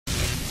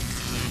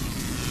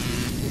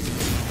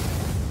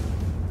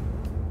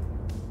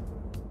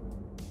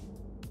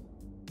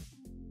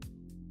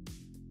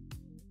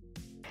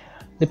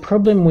The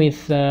problem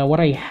with what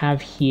I have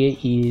here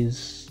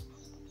is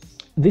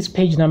this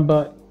page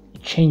number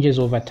changes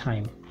over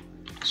time.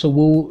 So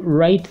we'll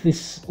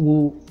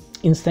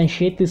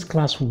instantiate this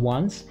class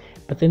once,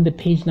 but then the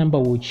page number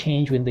will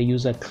change when the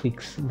user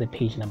clicks the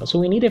page number. So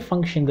we need a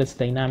function that's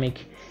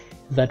dynamic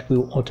that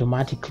will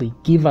automatically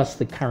give us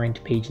the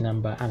current page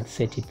number and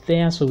set it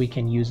there so we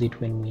can use it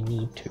when we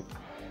need to.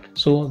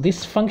 So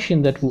this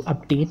function that will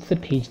update the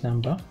page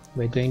number,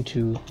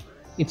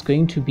 it's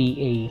going to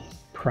be a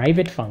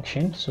private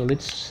function. So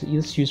let's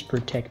use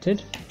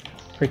protected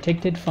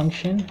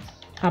function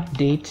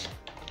update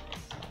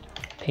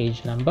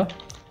page number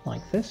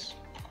like this,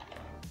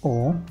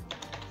 or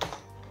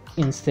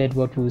instead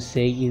what we'll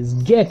say is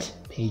get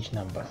page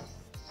number.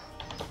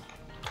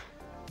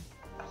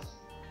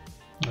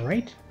 All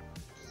right,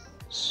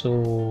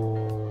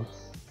 so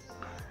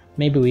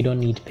maybe we don't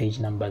need page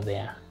number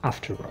there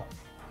after all,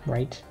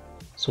 right?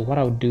 So what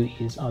I'll do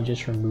is I'll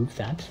just remove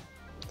that.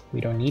 We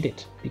don't need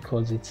it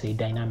because it's a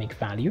dynamic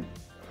value.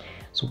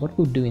 So what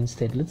we'll do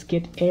instead, let's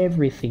get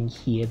everything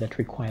here that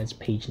requires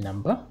page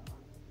number,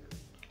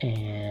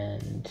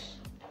 and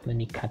let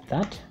me cut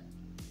that.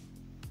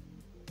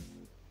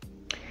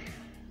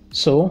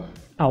 So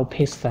I'll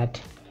paste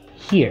that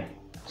here.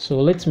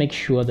 So let's make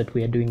sure that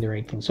we are doing the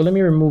right thing. So let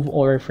me remove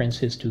all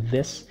references to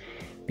this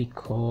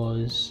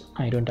because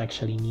I don't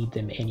actually need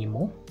them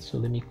anymore. So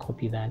let me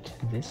copy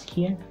this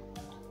here,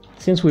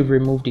 since we've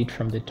removed it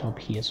from the top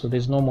here, so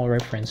there's no more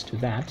reference to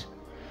that.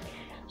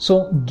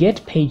 So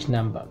get page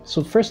number.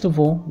 So first of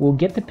all, we'll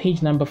get the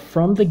page number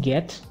from the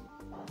get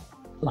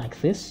like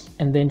this,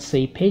 and then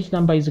say page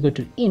number is equal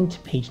to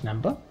int page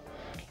number.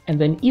 And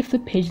then if the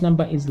page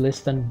number is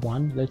less than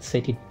 1, let's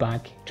set it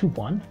back to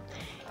 1.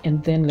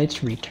 And then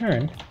let's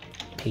return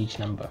page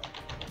number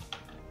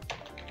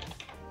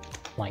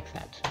like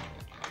that.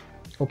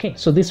 Okay,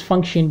 so this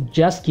function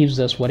just gives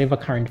us whatever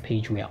current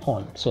page we are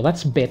on. So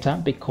that's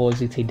better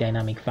because it's a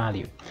dynamic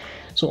value.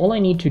 So all I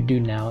need to do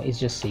now is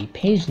just say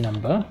page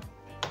number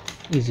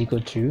is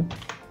equal to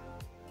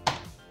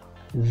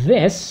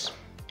this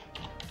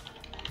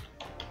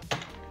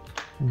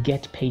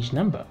get page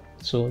number.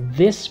 So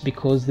this,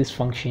 because this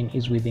function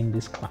is within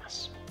this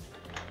class.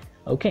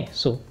 Okay,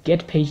 so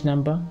get page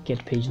number.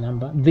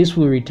 This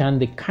will return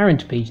the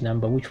current page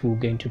number, which we're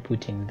going to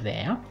put in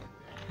there.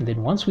 And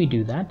then once we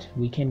do that,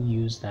 we can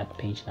use that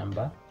page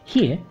number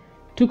here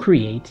to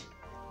create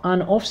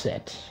an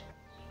offset.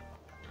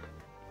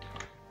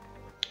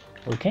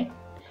 Okay,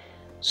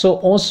 so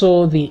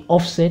also the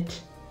offset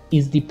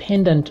is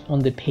dependent on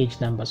the page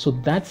number. So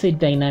that's a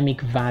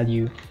dynamic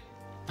value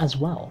as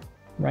well,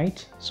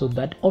 right? So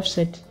that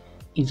offset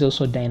is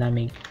also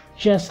dynamic,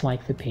 just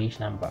like the page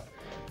number.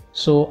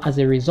 So as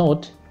a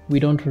result, we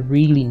don't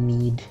really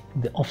need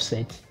the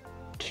offset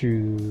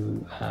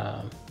to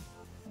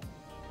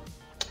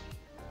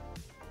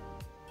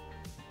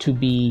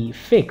be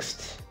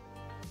fixed.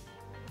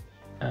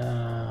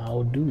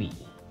 How do we?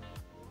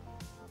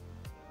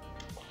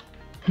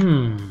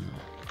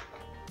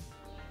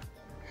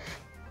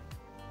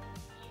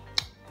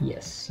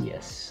 Yes,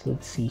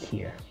 let's see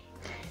here.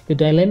 The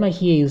dilemma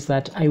here is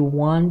that I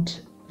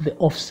want the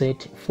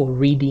offset for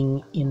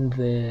reading in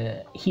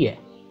the here.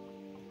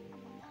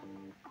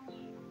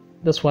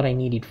 That's what I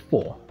need it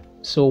for.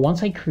 So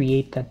once I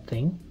create that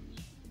thing,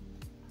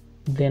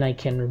 then I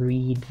can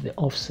read the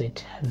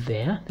offset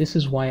there. This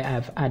is why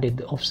I've added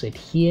the offset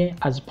here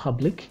as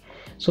public,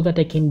 so that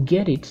I can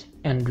get it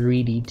and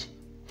read it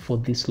for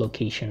this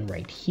location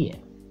right here.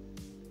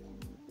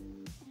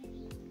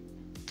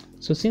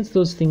 So since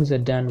those things are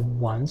done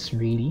once,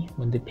 really,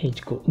 when the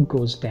page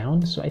goes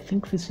down, so I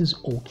think this is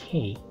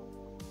okay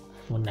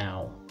for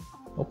now.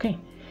 Okay,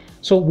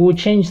 so we'll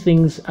change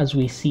things as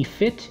we see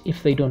fit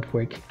if they don't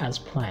work as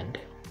planned.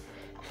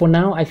 For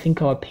now, I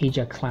think our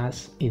pager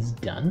class is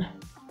done.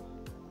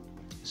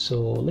 So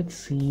let's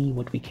see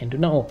what we can do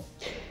now.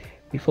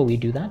 Before we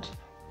do that,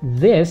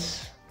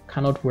 this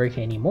cannot work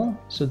anymore.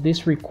 So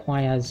this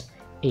requires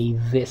a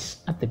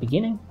this at the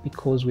beginning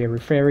because we're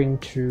referring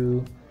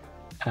to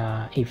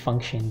a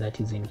function that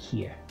is in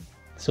here.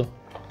 So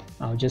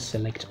I'll just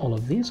select all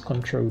of these,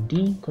 Control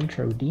D,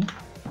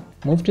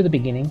 move to the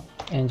beginning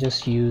and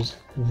just use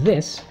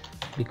this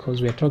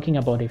because we're talking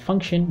about a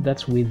function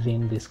that's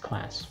within this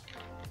class.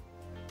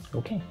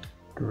 Okay,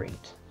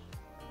 great.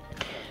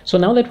 So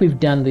now that we've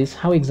done this,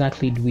 how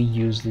exactly do we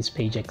use this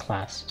pager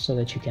class so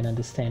that you can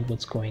understand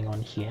what's going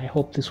on here? I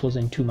hope this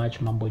wasn't too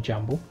much mumbo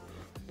jumbo,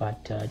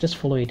 but just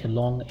follow it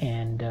along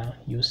and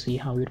you'll see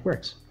how it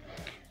works.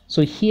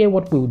 So here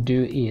what we'll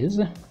do is,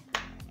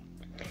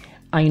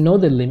 I know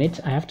the limit,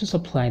 I have to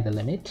supply the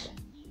limit,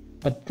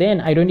 but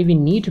then I don't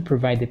even need to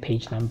provide the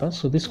page number,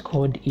 so this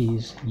code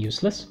is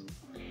useless.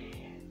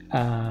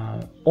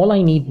 All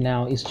I need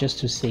now is just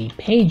to say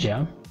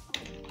pager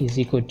is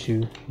equal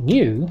to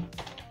new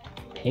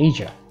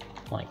pager,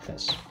 like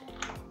this.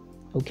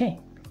 Okay,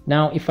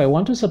 now if I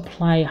want to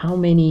supply how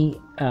many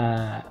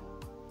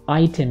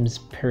items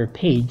per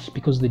page,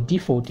 because the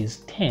default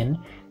is 10,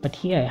 but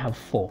here I have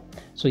 4,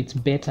 so it's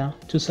better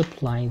to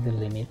supply the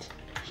limit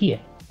here.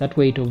 That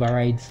way it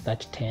overrides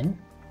that 10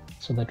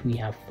 so that we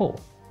have 4.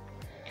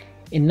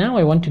 And now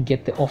I want to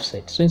get the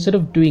offset. So instead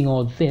of doing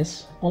all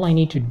this, all I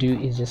need to do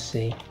is just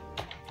say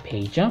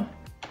pager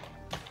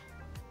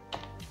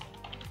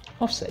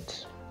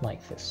offset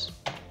like this.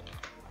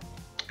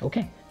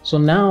 Okay, so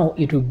now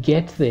it will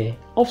get the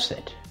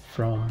offset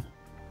from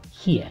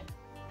here.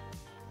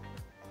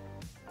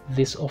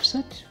 This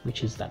offset,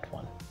 which is that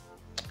one.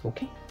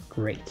 Okay,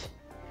 great.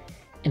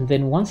 And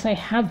then once I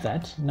have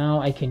that, now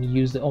I can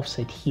use the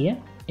offset here,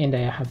 and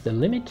I have the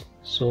limit.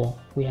 So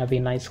we have a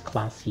nice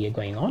class here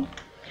going on.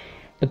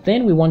 But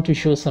then we want to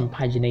show some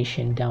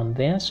pagination down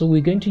there. So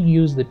we're going to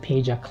use the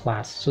pager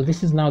class. So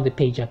this is now the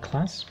pager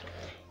class.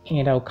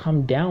 And I'll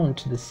come down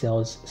to the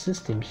cells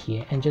system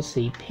here and just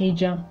say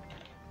pager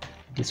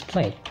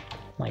display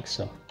like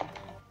so.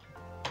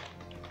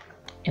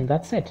 And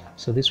that's it.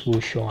 So this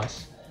will show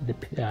us the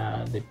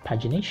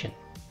pagination.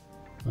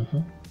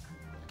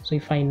 So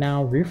if I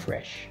now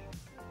refresh,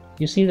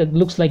 you see that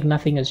looks like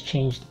nothing has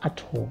changed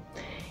at all.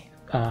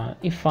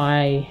 If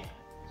I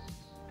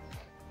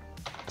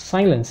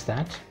silence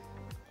that,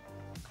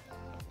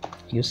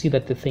 you see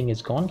that the thing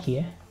is gone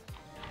here.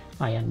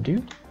 I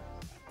undo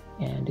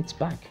and it's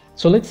back.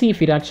 So let's see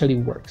if it actually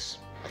works.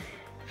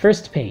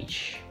 First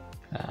page,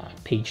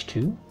 page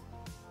 2,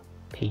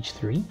 page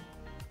 3,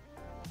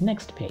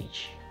 next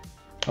page.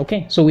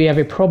 Okay, so we have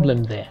a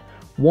problem there.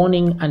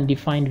 Warning,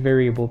 undefined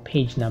variable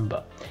page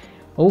number.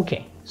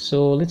 Okay,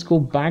 so let's go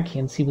back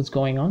and see what's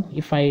going on.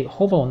 If I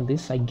hover on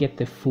this, I get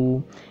the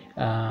full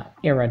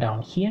error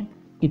down here.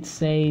 It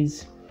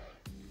says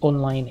on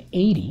line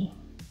 80,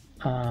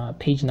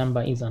 page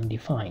number is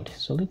undefined.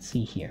 So let's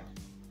see here.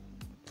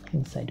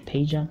 Inside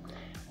pager,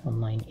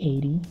 on line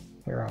 80,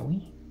 where are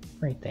we?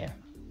 Right there.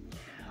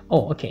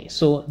 Oh, okay,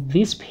 so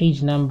this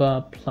page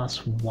number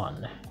plus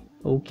 1.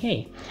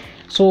 Okay,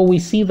 so we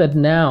see that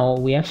now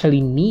we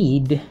actually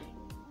need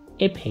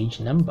a page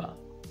number.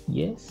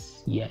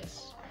 Yes,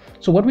 yes.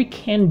 So what we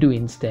can do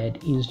instead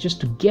is just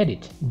to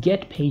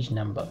get page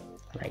number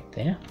right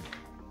there.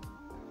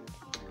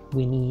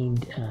 We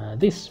need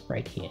this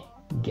right here,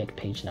 get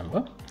page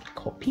number,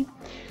 copy.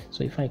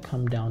 So if I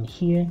come down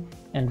here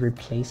and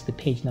replace the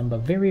page number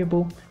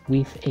variable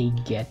with a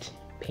get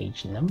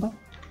page number.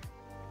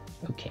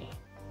 Okay,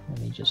 let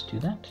me just do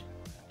that.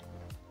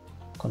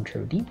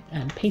 Control D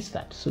and paste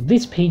that. So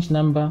this page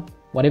number,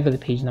 whatever the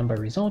page number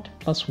result,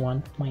 plus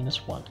 1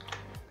 minus 1.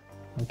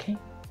 Okay.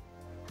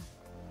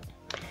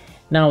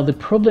 Now the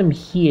problem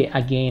here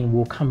again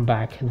will come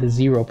back, the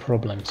 0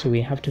 problem. So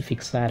we have to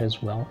fix that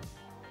as well.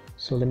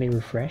 So let me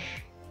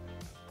refresh.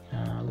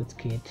 Let's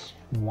get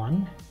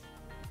 1,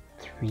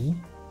 3,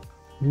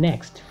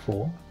 next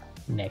 4,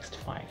 next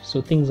 5.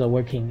 So things are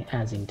working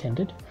as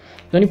intended.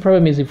 The only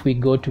problem is if we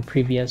go to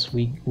previous,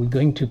 we're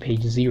going to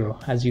page 0,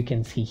 as you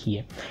can see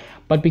here.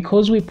 But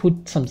because we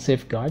put some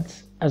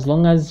safeguards, as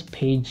long as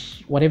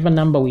page, whatever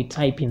number we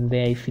type in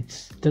there, if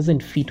it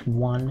doesn't fit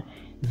 1,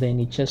 then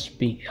it just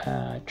be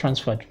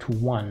transferred to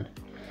 1.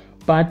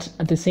 But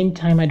at the same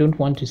time, I don't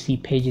want to see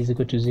page is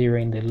equal to 0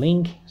 in the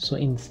link. So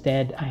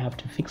instead, I have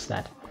to fix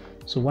that.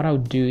 So what I'll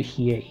do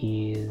here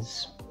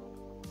is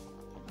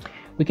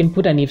we can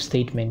put an if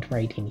statement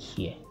right in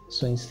here.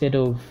 So instead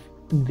of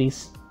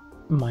this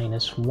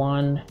minus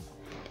 1,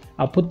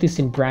 I'll put this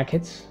in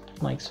brackets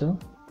like so.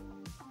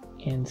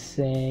 And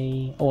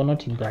say, or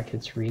not in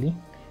brackets really.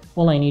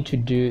 All I need to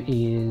do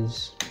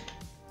is,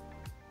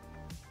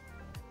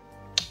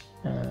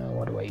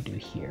 what do I do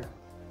here?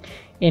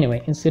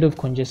 Anyway, instead of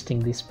congesting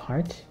this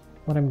part,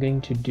 what I'm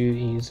going to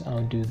do is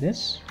I'll do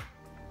this.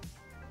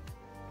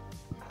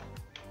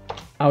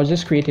 I'll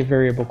just create a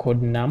variable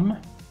called num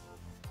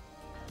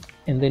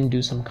and then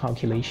do some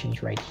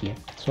calculations right here.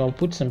 So I'll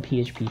put some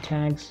PHP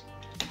tags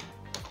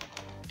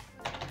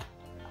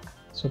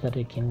so that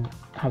I can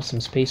have some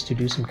space to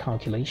do some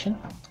calculation.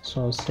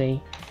 So I'll say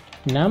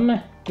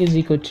num is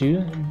equal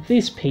to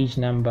this page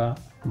number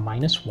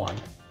minus 1,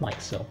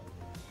 like so.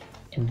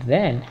 And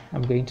then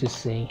I'm going to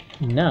say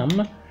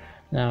num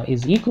now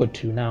is equal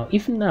to, now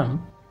if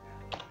num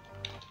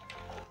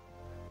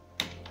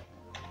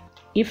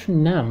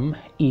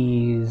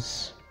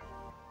is,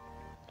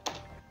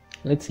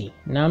 let's see,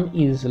 num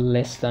is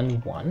less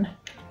than 1,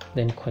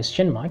 then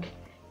question mark,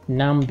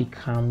 num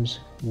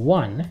becomes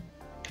 1,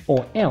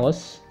 or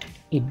else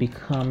it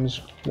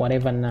becomes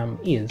whatever num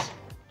is,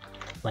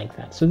 like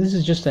that. So this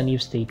is just an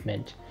if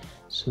statement.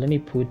 So let me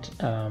put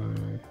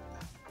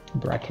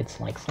brackets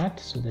like that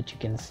so that you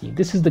can see.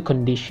 This is the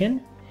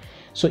condition.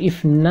 So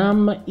if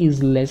num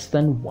is less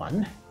than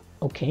 1,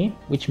 okay,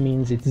 which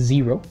means it's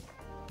 0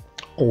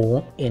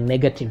 or a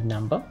negative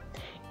number.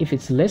 If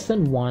it's less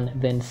than 1,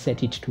 then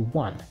set it to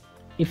 1.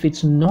 If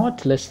it's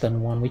not less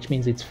than 1, which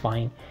means it's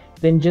fine,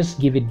 then just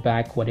give it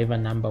back whatever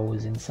number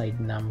was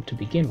inside num to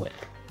begin with.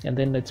 And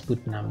then let's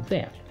put num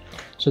there.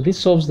 So this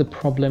solves the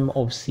problem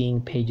of seeing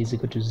page is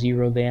equal to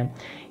 0 there.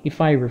 If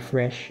I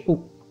refresh,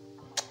 oh,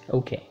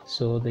 okay,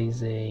 so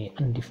there's a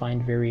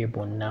undefined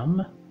variable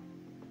num.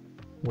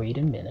 Wait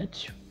a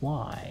minute,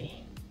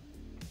 why?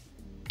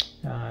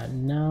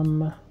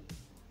 Num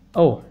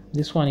Oh,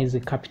 this one is a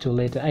capital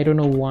letter. I don't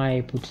know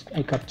why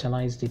I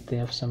capitalized it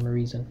there for some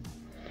reason.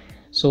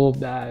 So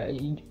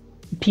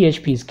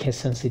PHP is case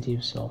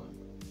sensitive. So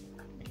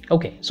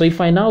okay, so if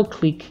I now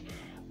click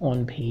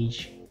on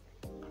page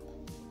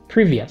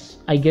previous,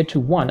 I get to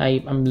 1.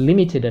 I'm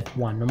limited at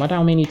 1. No matter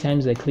how many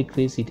times I click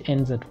this, it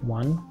ends at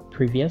 1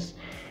 previous,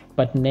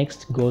 but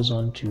next goes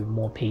on to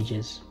more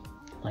pages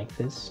like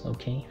this.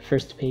 Okay,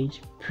 first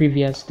page,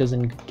 previous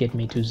doesn't get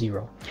me to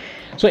 0.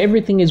 So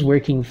everything is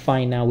working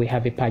fine. Now we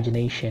have a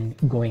pagination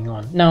going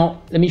on.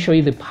 Now let me show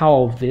you the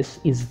power of this.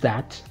 Is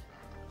that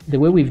the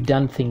way we've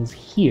done things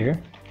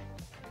here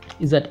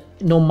is that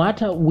no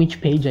matter which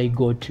page I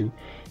go to,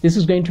 this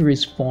is going to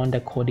respond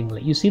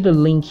accordingly. You see the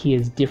link here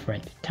is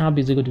different. Tab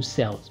is equal to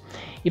cells.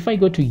 If I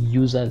go to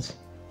users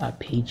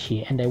page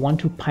here and I want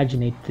to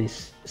paginate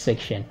this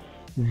section,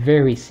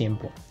 very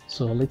simple.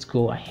 So let's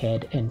go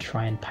ahead and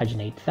try and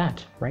paginate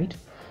that, right?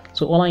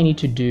 So all I need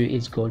to do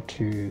is go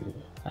to,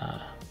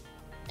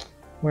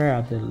 where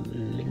are the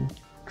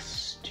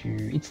links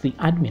to? It's the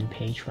admin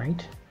page,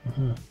 right?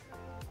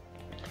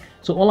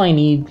 So all I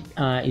need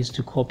is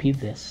to copy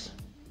this.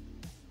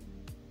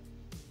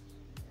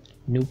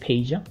 New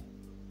pager.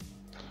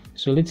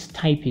 So let's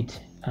type it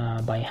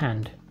by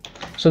hand.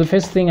 So the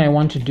first thing I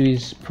want to do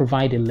is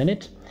provide a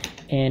limit,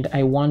 and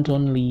I want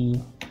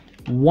only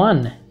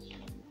one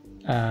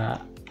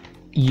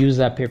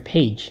user per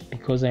page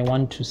because I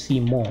want to see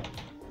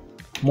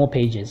more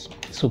pages.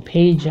 So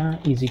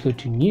pager is equal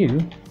to new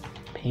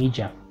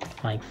pager,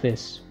 like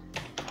this.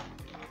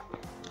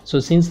 So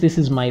since this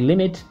is my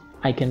limit,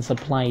 I can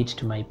supply it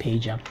to my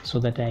pager so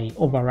that I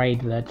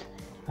override that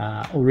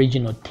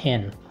original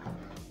 10.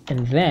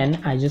 And then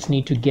I just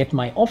need to get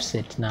my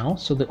offset now.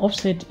 So the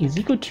offset is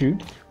equal to,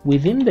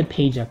 within the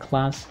pager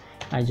class,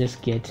 I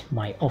just get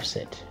my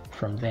offset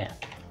from there,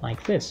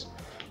 like this.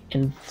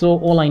 And so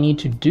all I need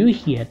to do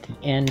here at the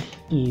end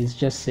is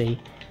just say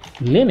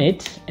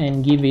limit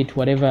and give it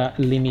whatever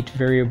limit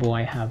variable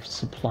I have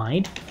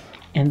supplied,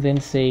 and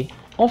then say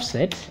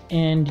offset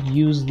and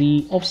use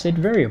the offset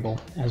variable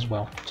as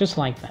well, just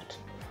like that.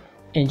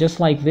 And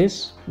just like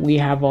this, we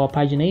have our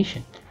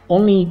pagination.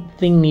 Only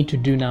thing need to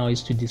do now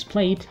is to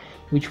display it,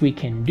 which we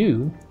can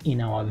do in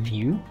our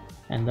view,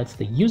 and that's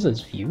the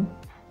user's view.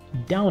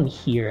 Down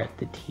here at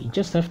the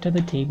just after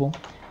the table,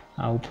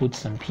 I'll put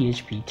some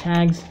PHP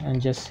tags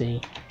and just say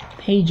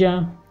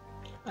pager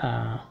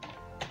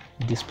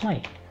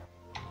display,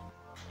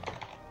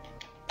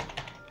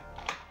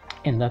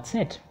 and that's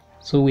it.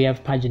 So we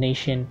have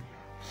pagination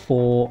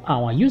for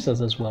our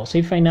users as well. So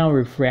if I now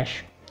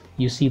refresh,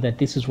 you see that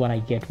this is what I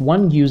get: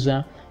 one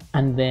user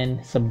and then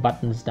some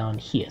buttons down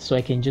here. So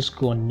I can just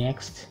go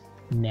next,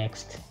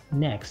 next,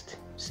 next.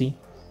 See,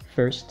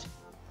 first,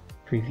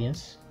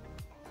 previous,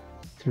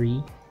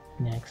 3,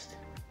 next.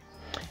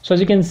 So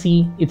as you can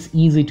see, it's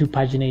easy to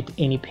paginate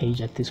any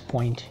page at this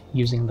point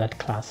using that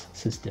class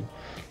system.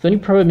 The only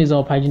problem is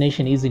our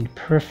pagination isn't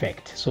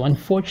perfect. So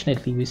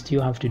unfortunately, we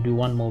still have to do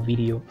one more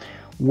video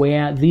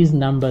where these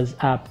numbers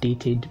are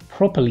updated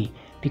properly.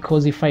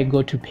 Because if I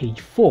go to page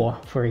 4,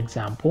 for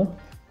example,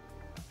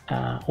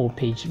 or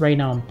page, right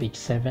now on page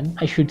 7,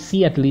 I should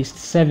see at least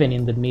 7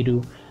 in the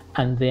middle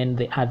and then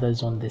the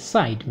others on the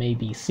side,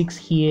 maybe 6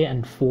 here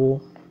and 4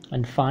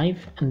 and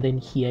 5, and then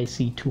here I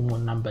see 2 more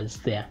numbers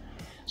there.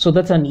 So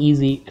that's an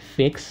easy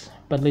fix,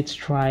 but let's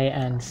try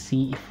and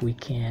see if we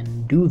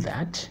can do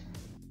that.